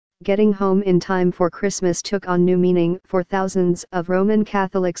getting home in time for Christmas took on new meaning for thousands of Roman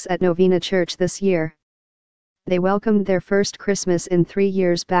Catholics at Novena Church this year. They welcomed their first Christmas in 3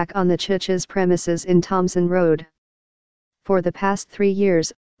 years back on the church's premises in Thompson Road. For the past 3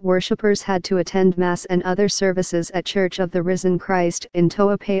 years, worshippers had to attend Mass and other services at Church of the Risen Christ in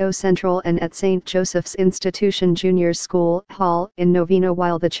Toapeo Central and at St. Joseph's Institution Junior School Hall in Novena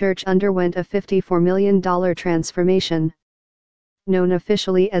while the church underwent a $54 million transformation. Known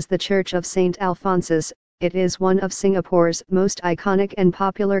officially as the Church of St. Alphonsus, it is one of Singapore's most iconic and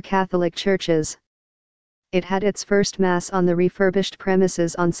popular Catholic churches. It had its first Mass on the refurbished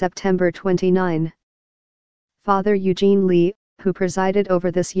premises on September 29. Father Eugene Lee, who presided over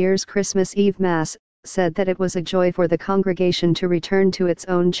this year's Christmas Eve Mass, said that it was a joy for the congregation to return to its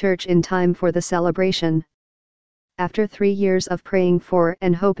own church in time for the celebration. After 3 years of praying for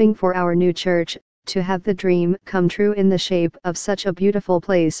and hoping for our new church, to have the dream come true in the shape of such a beautiful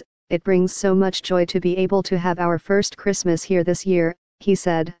place, it brings so much joy to be able to have our first Christmas here this year, he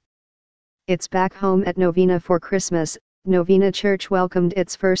said. It's back home at Novena for Christmas. Novena Church welcomed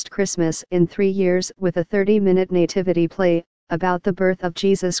its first Christmas in 3 years with a 30-minute nativity play about the birth of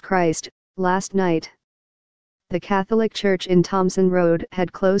Jesus Christ last night. The Catholic Church in Thompson Road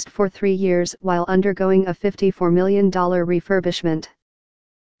had closed for 3 years while undergoing a $54 million refurbishment.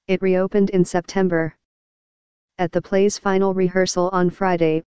 It reopened in September. At the play's final rehearsal on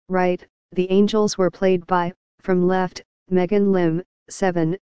Friday, right, the angels were played by, from left, Megan Lim,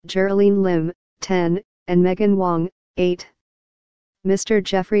 7, Geraldine Lim, 10, and Megan Wong, 8. Mr.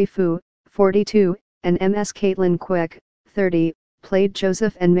 Jeffrey Fu, 42, and Ms. Caitlin Quick, 30, played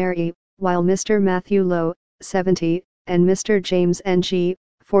Joseph and Mary, while Mr. Matthew Lowe, 70, and Mr. James Ng,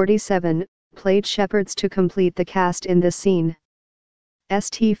 47, played shepherds to complete the cast in this scene.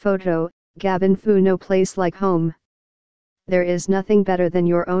 St. Photo, Gavin Fu. No place like home. There is nothing better than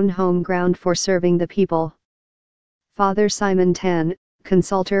your own home ground for serving the people. Father Simon Tan,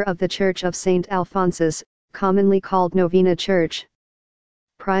 consultor of the Church of St. Alphonsus, commonly called Novena Church.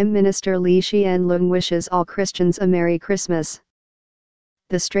 Prime Minister Lee Hsien Loong wishes all Christians a Merry Christmas.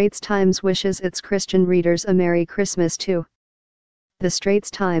 The Straits Times wishes its Christian readers a Merry Christmas too. The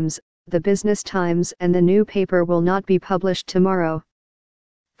Straits Times, the Business Times and the new paper will not be published tomorrow.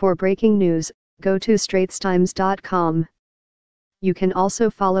 For breaking news, go to straitstimes.com. You can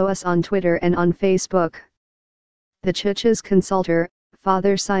also follow us on Twitter and on Facebook. The church's consultor,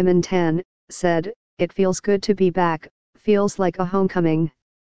 Father Simon Tan, said, "It feels good to be back, feels like a homecoming."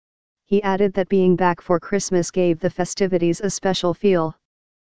 He added that being back for Christmas gave the festivities a special feel.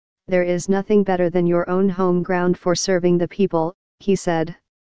 There is nothing better than your own home ground for serving the people, he said.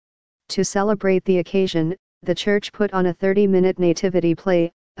 To celebrate the occasion, the church put on a 30-minute nativity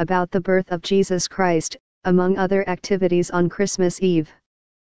play about the birth of Jesus Christ, among other activities on Christmas Eve.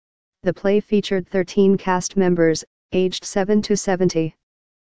 The play featured 13 cast members, aged 7 to 70.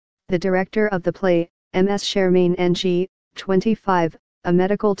 The director of the play, Ms. Charmaine Ng, 25, a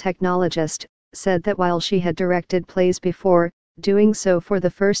medical technologist, said that while she had directed plays before, doing so for the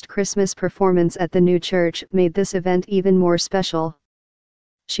first Christmas performance at the new church made this event even more special.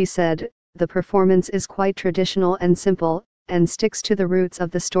 She said, "The performance is quite traditional and simple, and sticks to the roots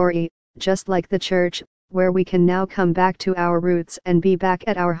of the story, just like the church, where we can now come back to our roots and be back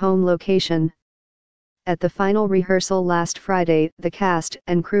at our home location." At the final rehearsal last Friday, the cast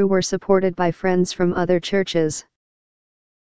and crew were supported by friends from other churches.